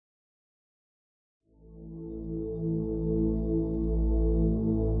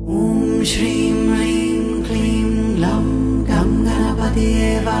Shrim Hrim Klim Glam Gam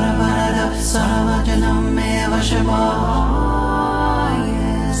Ganapatiye Varavaradap Saravajanam Eva Shivaya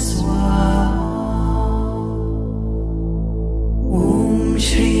Swaha. Om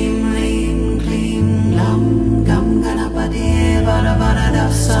Shrim Hrim Klim Glam Gam Ganapatiye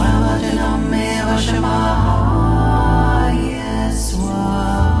Varavaradap Saravajanam Eva Shivaya Swaha.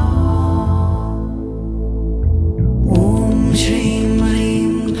 Om Shrim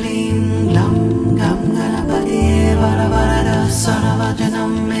Hrim Klim Glam Gam Ganapatiye Varavaradap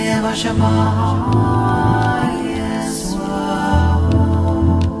Saravajanam Eva Shivaya Swaha.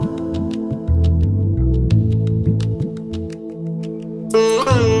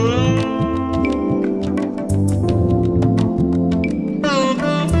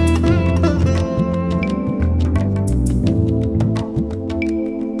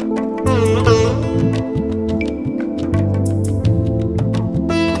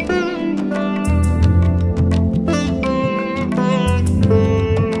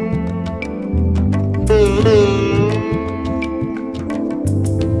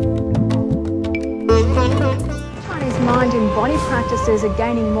 Chinese mind and body practices are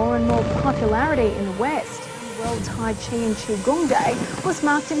gaining more and more popularity in the West. World Tai Chi and Qigong Day was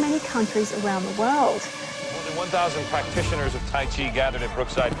marked in many countries around the world. More than 1,000 practitioners of Tai Chi gathered at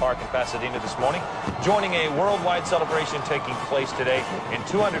Brookside Park in Pasadena this morning, joining a worldwide celebration taking place today in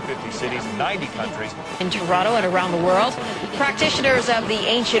 250 cities, 90 countries. In Toronto and around the world, practitioners of the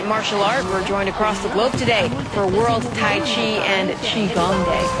ancient martial art were joined across the globe today for World Tai Chi and Qigong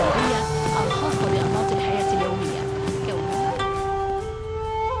Day.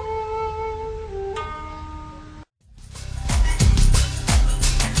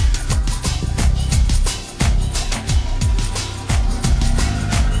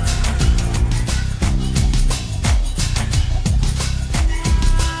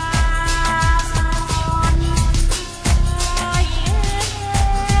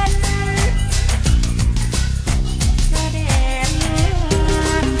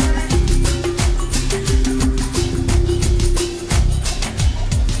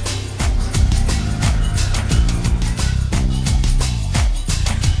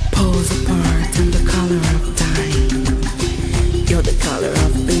 You're the color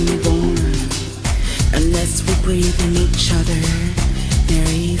of being born. Unless we breathe in each other, there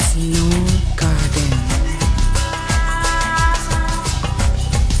is no garden.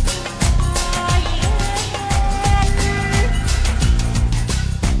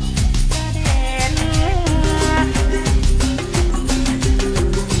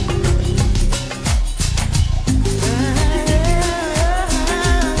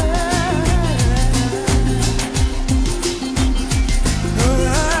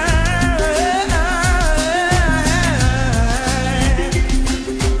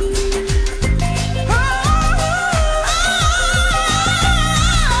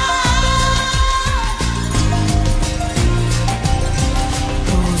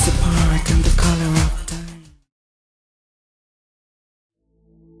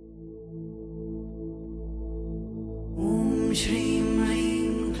 Om Shrim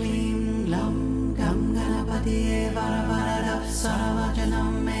Hrim Klim Glam Gam Ganapatiye Varavaradap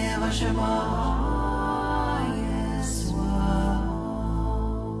Saravajanam Eva Shivaya.